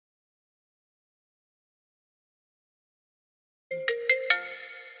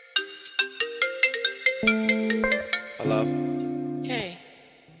Hello? Hey,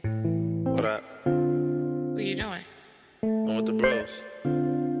 What up? what you doing? I'm with the bros.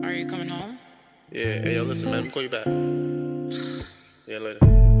 Are you coming home? Yeah, hey yo, listen, man, let me call you back. Yeah, later.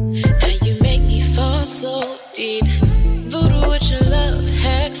 How you make me fall so deep. Voodoo with your love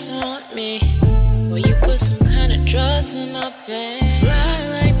hacks on me. Well, you put some kind of drugs in my veins. Fly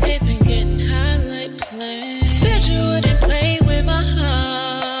like paper, getting high like planes. Said you wouldn't play with my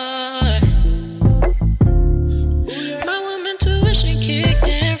heart. My woman tuition kicked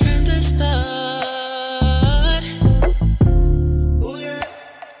in from the start.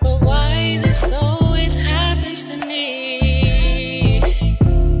 But why this always happens to me?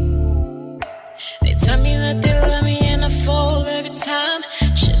 They tell me that they love me and I fall every time.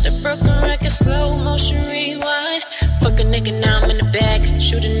 Shit, the broken record, slow motion rewind. Fuck a nigga, now I'm in the back.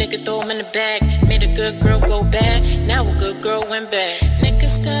 Shoot a nigga, throw him in the bag. Made a good girl go bad, now a good girl went bad.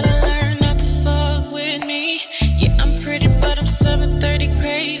 Niggas gotta learn not to fuck with me. Yeah, I'm pretty, but I'm 730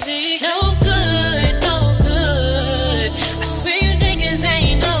 crazy. No good, no good. I swear you niggas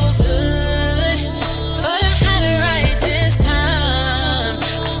ain't no good. Thought I had it right this time.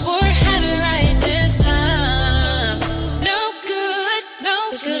 I swore I had it right this time. No good, no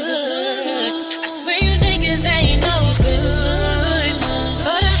good. I swear you niggas ain't no good.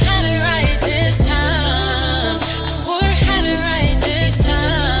 Thought I had it right this time. I swore I had it right this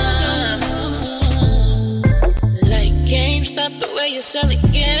time. Like GameStop, the way you're selling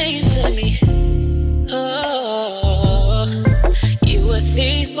games to me. Oh, you a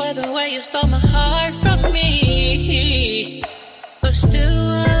thief by the way you stole my heart from me. But still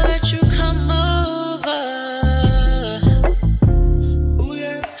I'll let you come over.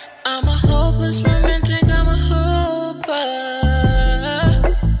 I'm a hopeless romantic, I'm a hoper.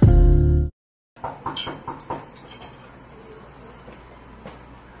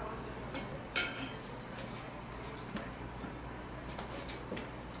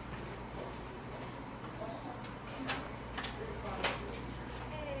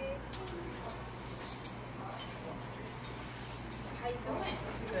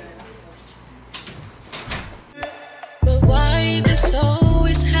 But why this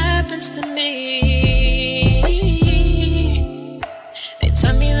always happens to me? They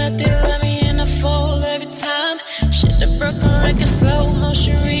tell me that they love me and I fall every time. Shit, the broken record, slow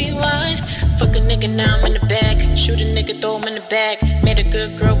motion rewind. Fuck a nigga, now I'm in the bag. Shoot a nigga, throw him in the bag. Made a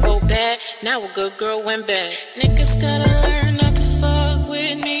good girl go bad, now a good girl went bad. Niggas gotta learn not to fuck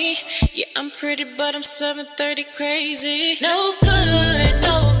with me. Yeah, I'm pretty, but I'm 730 crazy. No good,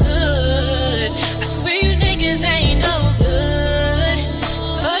 no good. I swear you niggas ain't no good.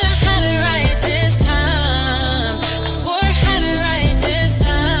 Thought I had it right this time. I swore I had it right this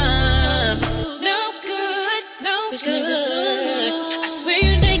time. No good, no good. I swear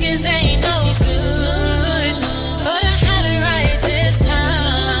you niggas ain't no good. Thought I had it right this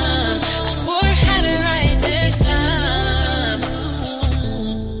time. I swore I had it right this time.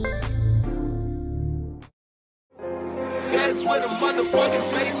 That's where the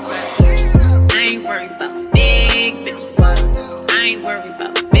motherfucking bass at. I ain't worried about big bitches. I ain't worried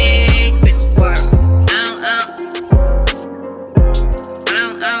about